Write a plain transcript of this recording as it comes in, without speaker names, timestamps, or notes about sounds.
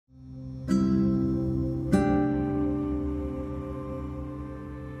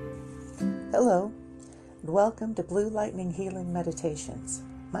Hello, and welcome to Blue Lightning Healing Meditations.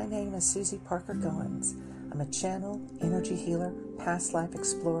 My name is Susie Parker Goins. I'm a channel, energy healer, past life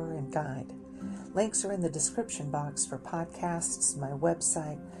explorer, and guide. Links are in the description box for podcasts, my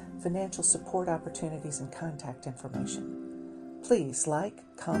website, financial support opportunities, and contact information. Please like,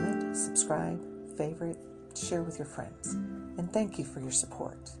 comment, subscribe, favorite, share with your friends, and thank you for your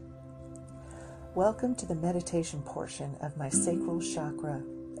support. Welcome to the meditation portion of my sacral chakra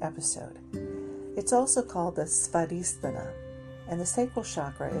episode. It's also called the Svadhisthana, and the sacral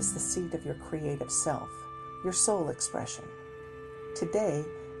chakra is the seat of your creative self, your soul expression. Today,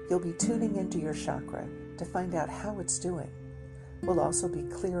 you'll be tuning into your chakra to find out how it's doing. We'll also be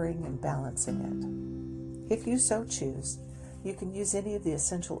clearing and balancing it. If you so choose, you can use any of the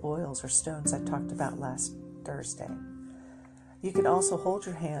essential oils or stones I talked about last Thursday. You can also hold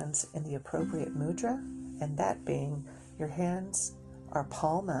your hands in the appropriate mudra, and that being your hands are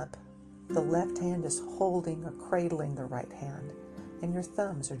palm up, the left hand is holding or cradling the right hand, and your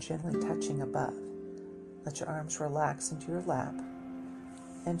thumbs are gently touching above. Let your arms relax into your lap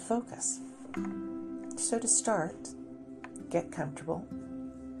and focus. So to start, get comfortable.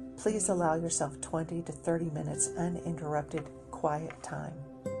 Please allow yourself 20 to 30 minutes uninterrupted quiet time.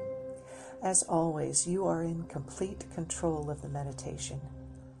 As always, you are in complete control of the meditation.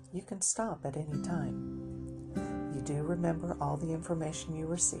 You can stop at any time. You do remember all the information you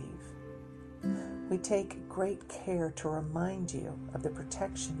receive. We take great care to remind you of the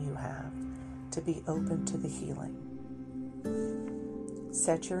protection you have to be open to the healing.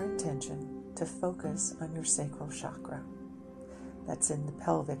 Set your intention to focus on your sacral chakra. That's in the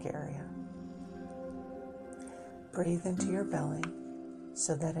pelvic area. Breathe into your belly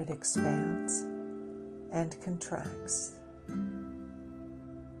so that it expands and contracts.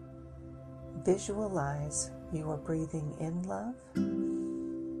 Visualize you are breathing in love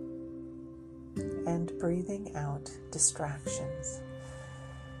and breathing out distractions.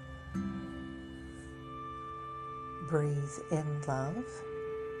 Breathe in love.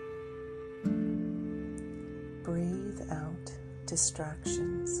 Breathe out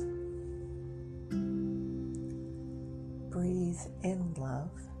distractions. Breathe in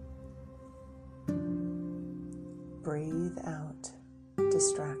love. Breathe out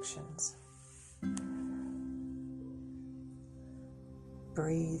distractions.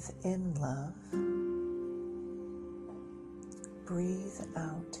 Breathe in love. Breathe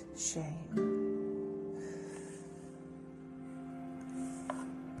out shame.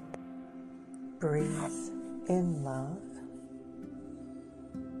 Breathe in love.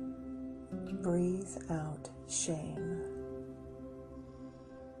 Breathe out shame.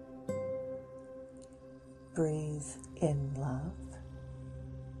 Breathe in love.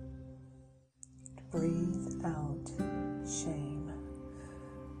 Breathe out shame.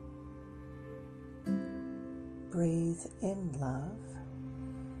 Breathe in love.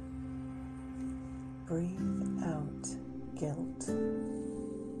 Breathe out guilt.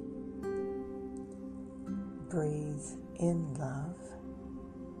 Breathe in love.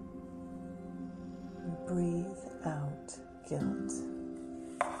 Breathe out guilt.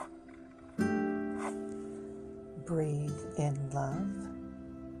 Breathe in love.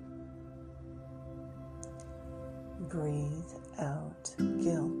 Breathe out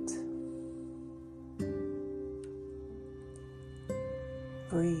guilt.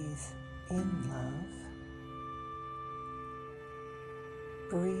 Breathe in love.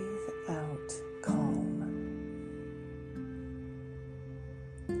 Breathe out calm.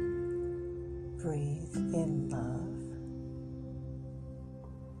 Breathe in love.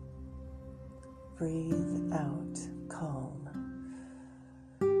 Breathe out calm.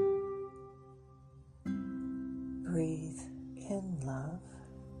 Breathe in love.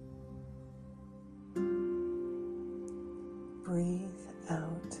 Breathe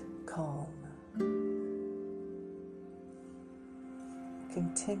out calm.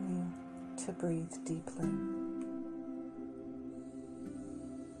 Continue to breathe deeply.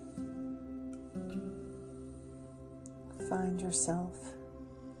 Find yourself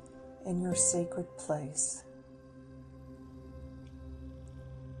in your sacred place.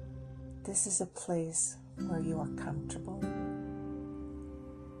 This is a place where you are comfortable,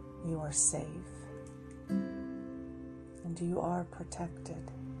 you are safe, and you are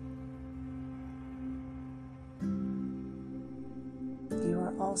protected. You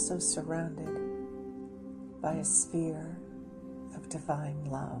are also surrounded by a sphere of divine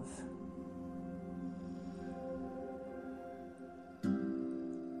love.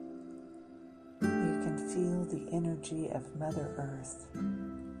 You can feel the energy of Mother Earth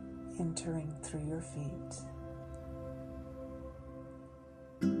entering through your feet.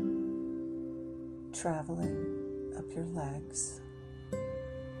 traveling up your legs,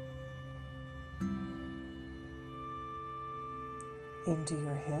 into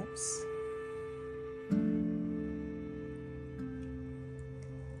your hips,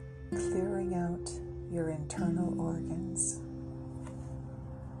 clearing out your internal organs,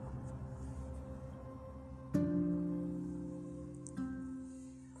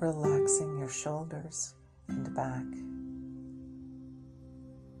 relaxing your shoulders and back,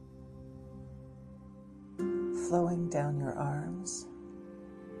 flowing down your arms,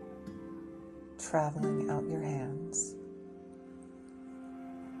 traveling out your hands.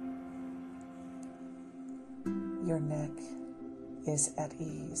 Your neck is at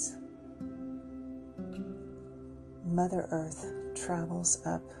ease. Mother Earth travels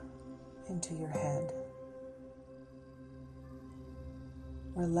up into your head,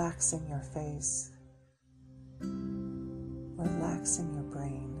 relaxing your face, relaxing your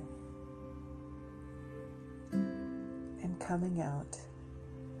brain, and coming out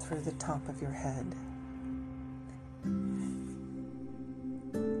through the top of your head.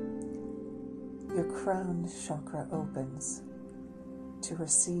 Your crown chakra opens to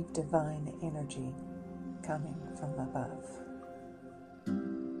receive divine energy coming from above.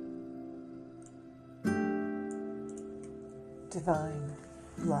 Divine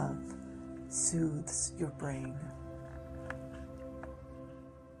love soothes your brain.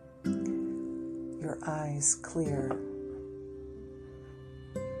 Your eyes clear.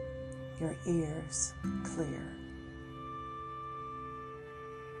 Your ears clear.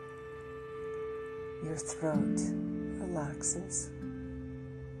 Your throat relaxes.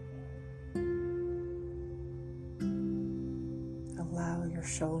 Allow your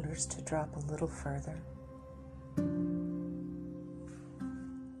shoulders to drop a little further.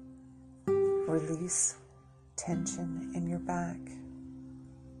 Release tension in your back.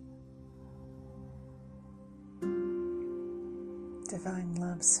 Divine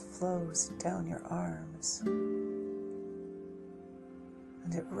love flows down your arms, and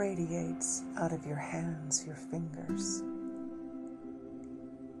it radiates out of your hands, your fingers.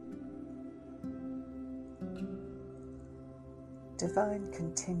 Divine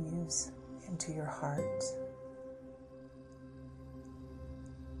continues into your heart,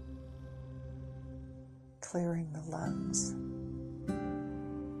 clearing the lungs,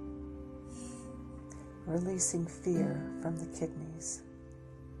 releasing fear from the kidneys,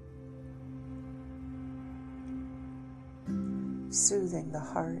 soothing the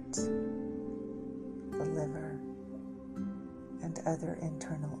heart, the liver, and other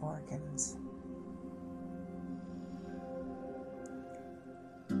internal organs.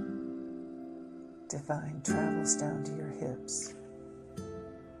 Divine travels down to your hips,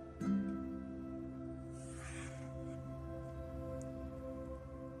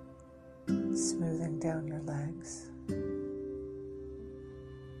 smoothing down your legs,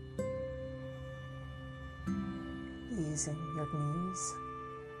 easing your knees,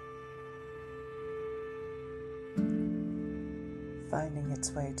 finding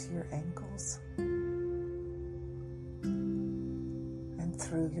its way to your ankles and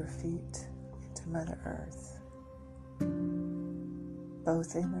through your feet into Mother Earth.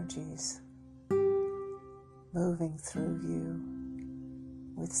 Both energies moving through you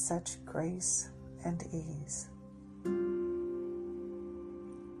with such grace and ease.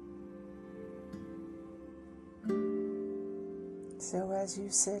 So as you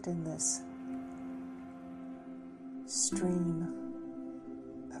sit in this stream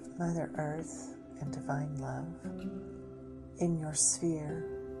of Mother Earth and divine love, in your sphere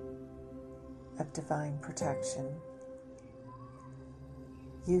of divine protection,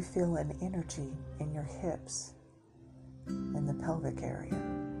 you feel an energy in your hips, in the pelvic area.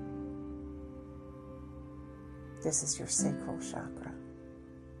 This is your sacral chakra.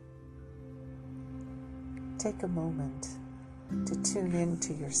 Take a moment to tune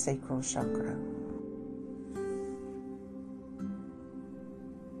into your sacral chakra.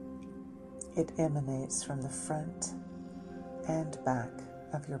 It emanates from the front and back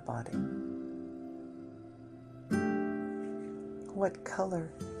of your body. What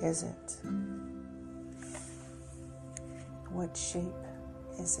color is it? What shape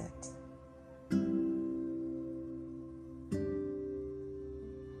is it?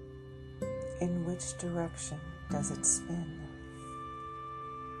 In which direction does it spin?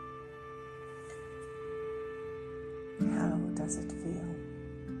 How does it feel?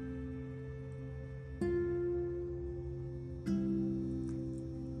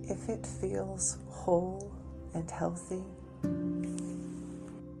 If it feels whole and healthy,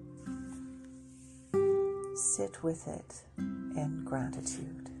 sit with it in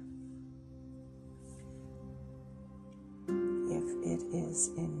gratitude. it is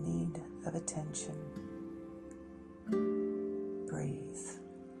in need of attention. Breathe.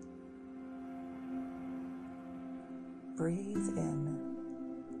 Breathe in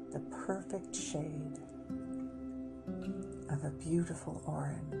the perfect shade of a beautiful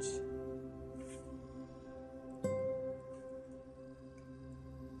orange.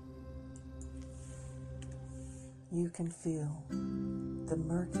 You can feel the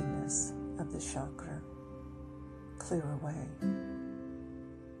murkiness of the chakra clear away.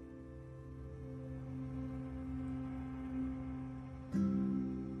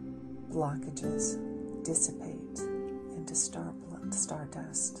 Blockages dissipate into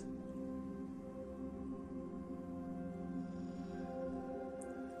stardust.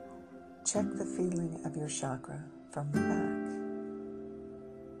 Check the feeling of your chakra from the back.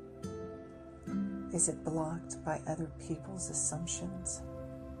 Is it blocked by other people's assumptions,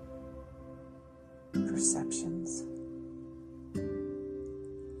 perceptions,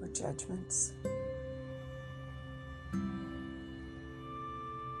 or judgments?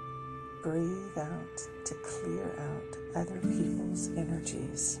 Breathe out to clear out other people's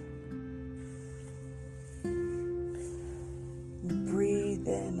energies. Breathe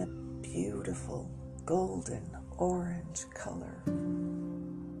in a beautiful golden orange color.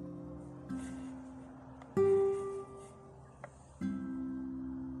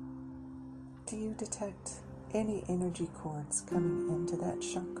 Do you detect any energy cords coming into that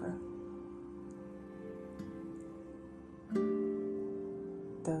chakra?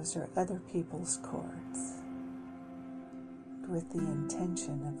 Those are other people's cords. With the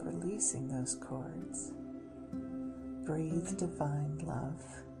intention of releasing those cords, breathe divine love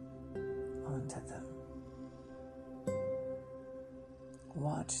onto them.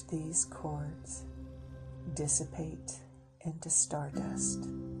 Watch these cords dissipate into stardust.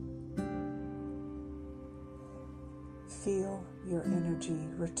 Feel your energy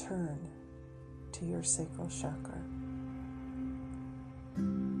return to your sacral chakra.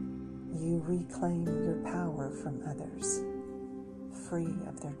 You reclaim your power from others, free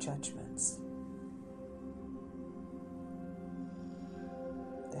of their judgments.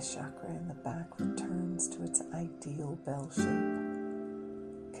 The chakra in the back returns to its ideal bell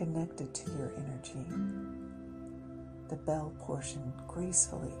shape, connected to your energy, the bell portion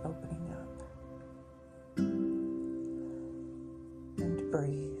gracefully opening up. And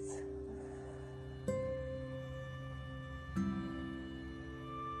breathe.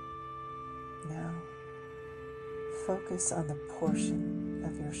 Now, focus on the portion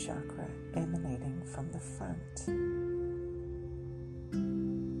of your chakra emanating from the front.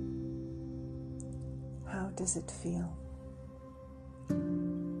 How does it feel?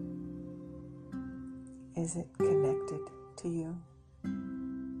 Is it connected to you?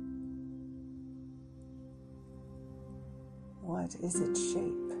 What is its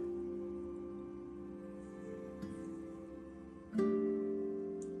shape?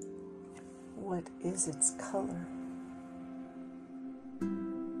 What is its color?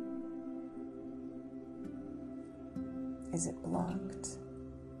 Is it blocked?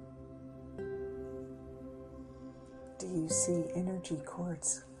 Do you see energy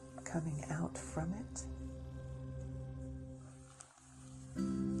cords coming out from it?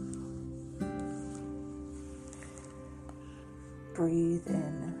 Breathe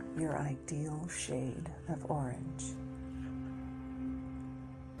in your ideal shade of orange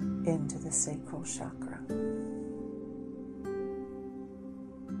into the sacral chakra.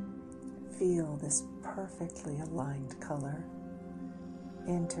 Feel this perfectly aligned color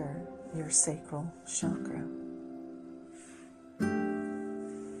enter your sacral chakra,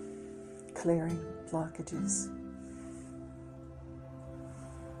 clearing blockages.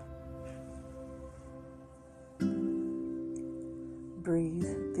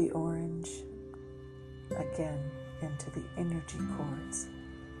 Breathe the orange again into the energy cords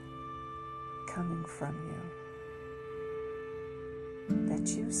coming from you that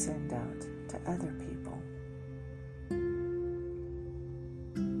you send out to other people.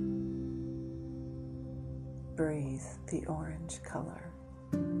 Breathe the orange color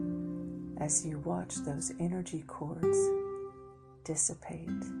as you watch those energy cords dissipate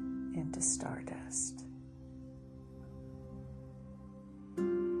into stardust.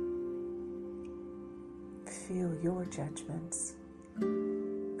 Feel your judgments,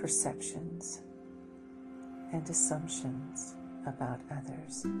 perceptions, and assumptions about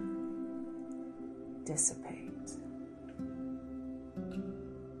others dissipate.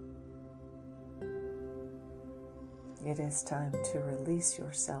 It is time to release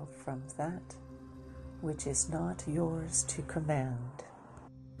yourself from that which is not yours to command.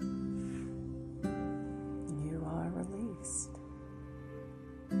 You are released.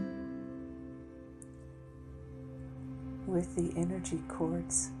 With the energy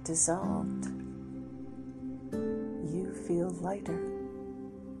cords dissolved, you feel lighter.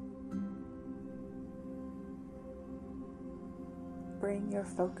 Bring your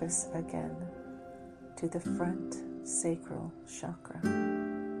focus again to the front sacral chakra.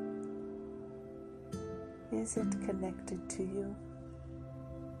 Is it connected to you?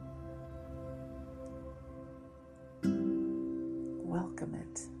 Welcome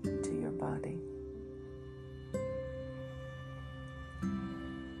it to your body.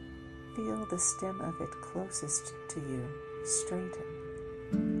 Feel the stem of it closest to you straighten.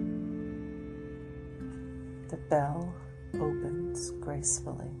 The bell opens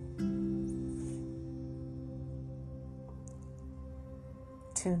gracefully.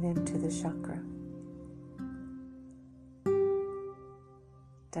 Tune into the chakra.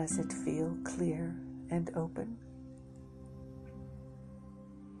 Does it feel clear and open?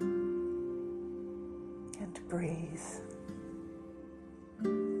 And breathe.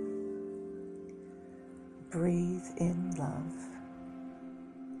 Breathe in love.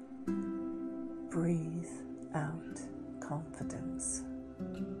 Breathe out confidence.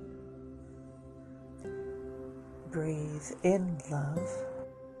 Breathe in love.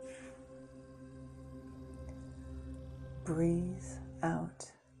 Breathe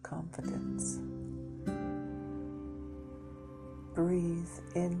out confidence. Breathe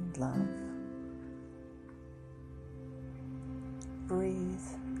in love. Breathe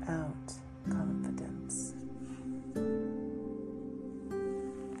out confidence.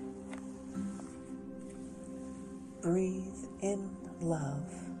 Breathe in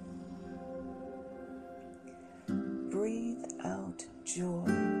love. Breathe out joy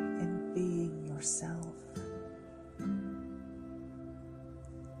in being yourself.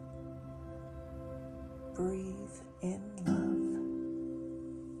 Breathe in love.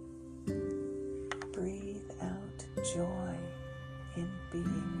 Breathe out joy in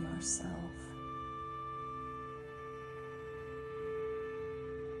being yourself.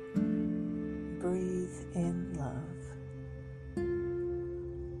 Breathe in love.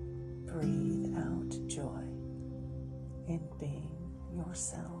 Breathe out joy in being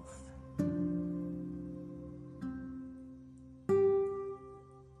yourself.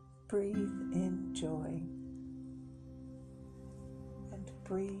 Breathe in joy and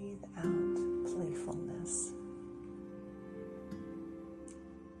breathe out playfulness.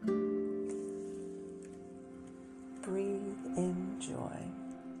 Breathe in joy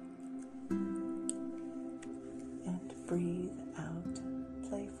and breathe out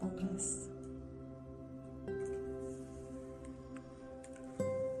playfulness.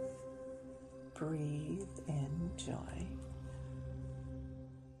 Breathe in joy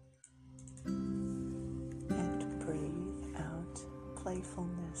and breathe out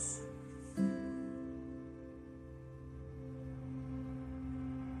playfulness.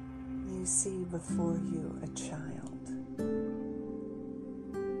 You see before you a child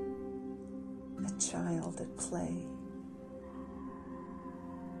at play.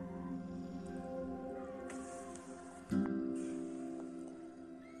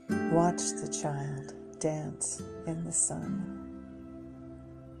 Watch the child dance in the sun.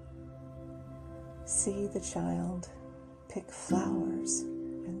 See the child pick flowers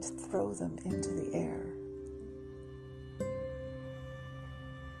and throw them into the air.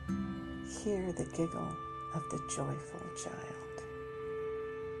 Hear the giggle of the joyful child.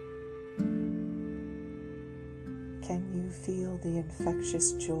 Can you feel the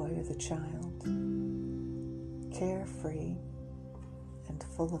infectious joy of the child? Carefree and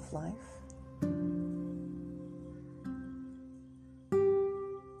full of life?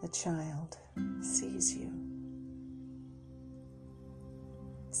 The child sees you,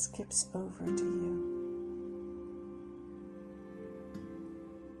 skips over to you.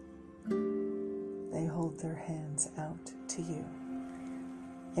 They hold their hands out to you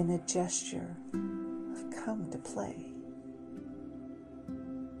in a gesture of come to play.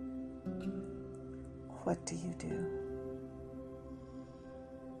 What do you do?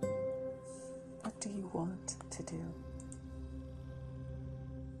 What do you want to do?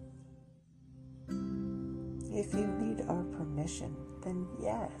 If you need our permission, then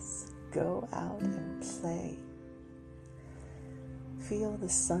yes, go out and play. Feel the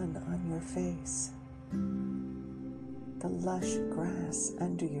sun on your face, the lush grass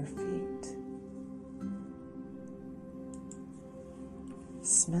under your feet.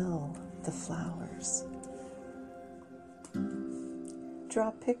 Smell the flowers.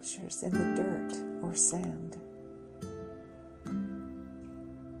 Draw pictures in the dirt or sand.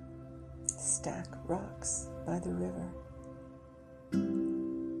 Stack rocks by the river.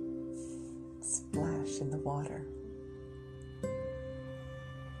 Splash in the water.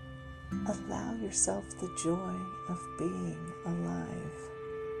 Allow yourself the joy of being alive.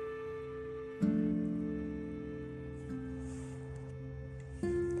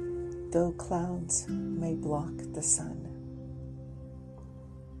 Though clouds may block the sun,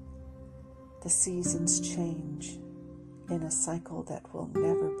 the seasons change in a cycle that will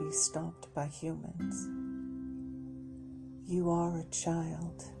never be stopped by humans. You are a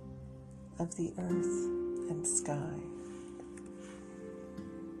child of the earth and sky.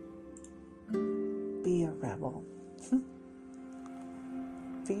 Be a rebel.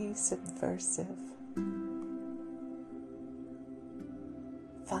 Be subversive.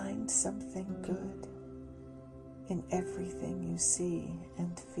 Find something good in everything you see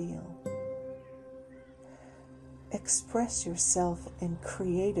and feel. Express yourself in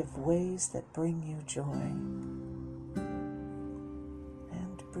creative ways that bring you joy.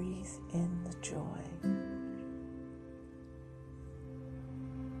 And breathe in the joy.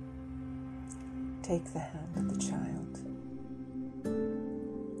 Take the hand of the child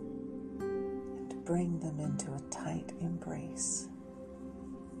and bring them into a tight embrace.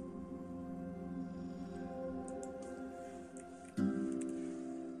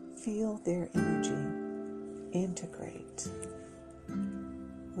 Feel their energy integrate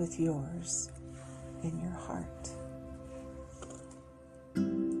with yours in your heart.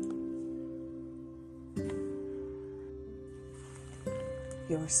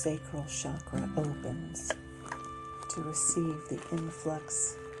 Your sacral chakra opens to receive the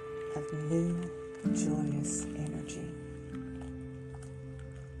influx of new, joyous energy.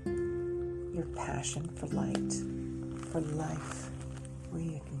 Your passion for light, for life,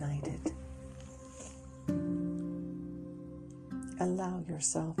 reignited. Allow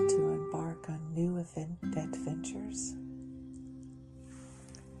yourself to embark on new adventures.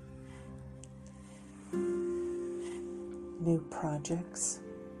 New projects.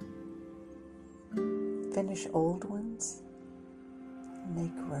 Finish old ones.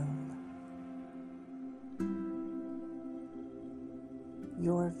 Make room.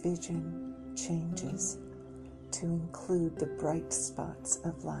 Your vision changes to include the bright spots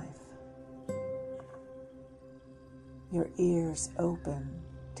of life. Your ears open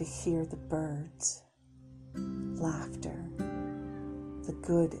to hear the birds, laughter, the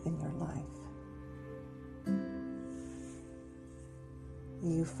good in your life.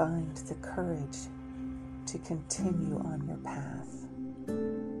 You find the courage to continue on your path.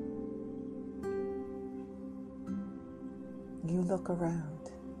 You look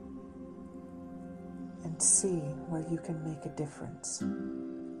around and see where you can make a difference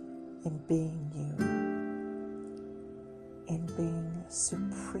in being you, in being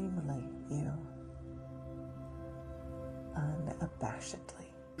supremely you,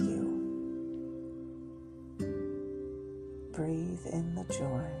 unabashedly you. Breathe in the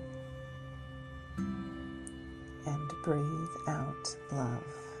joy and breathe out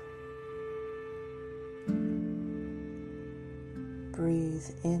love. Breathe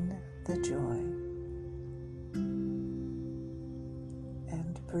in the joy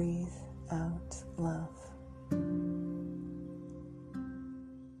and breathe out love.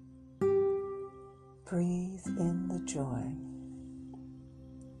 Breathe in the joy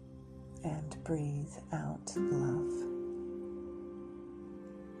and breathe out love.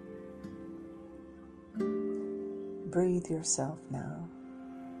 Breathe yourself now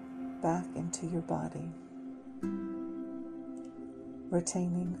back into your body,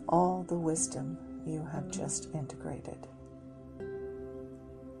 retaining all the wisdom you have just integrated.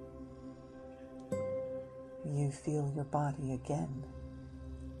 You feel your body again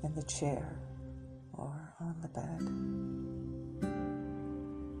in the chair or on the bed.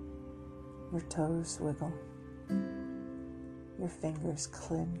 Your toes wiggle, your fingers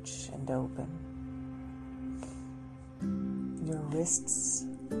clench and open. Your wrists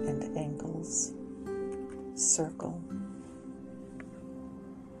and ankles circle.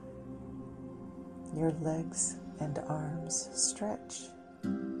 Your legs and arms stretch.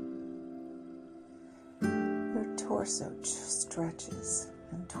 Your torso stretches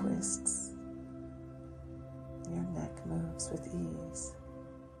and twists. Your neck moves with ease.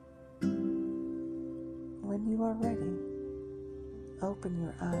 When you are ready, open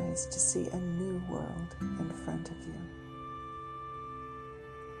your eyes to see a new world in front of you.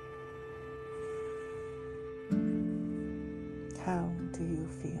 How do you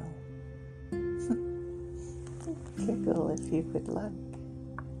feel? Giggle if you would like.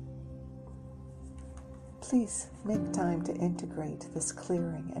 Please make time to integrate this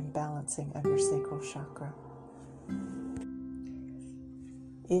clearing and balancing of your sacral chakra.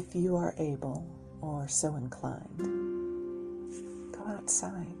 If you are able or so inclined, go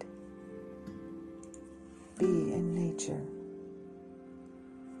outside be in nature.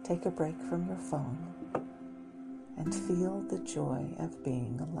 Take a break from your phone and feel the joy of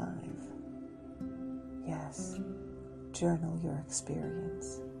being alive. Yes, journal your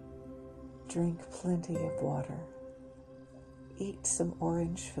experience. Drink plenty of water. Eat some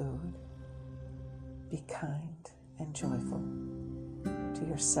orange food. Be kind and joyful to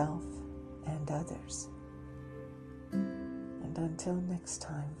yourself and others. And until next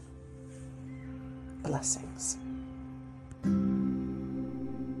time, blessings.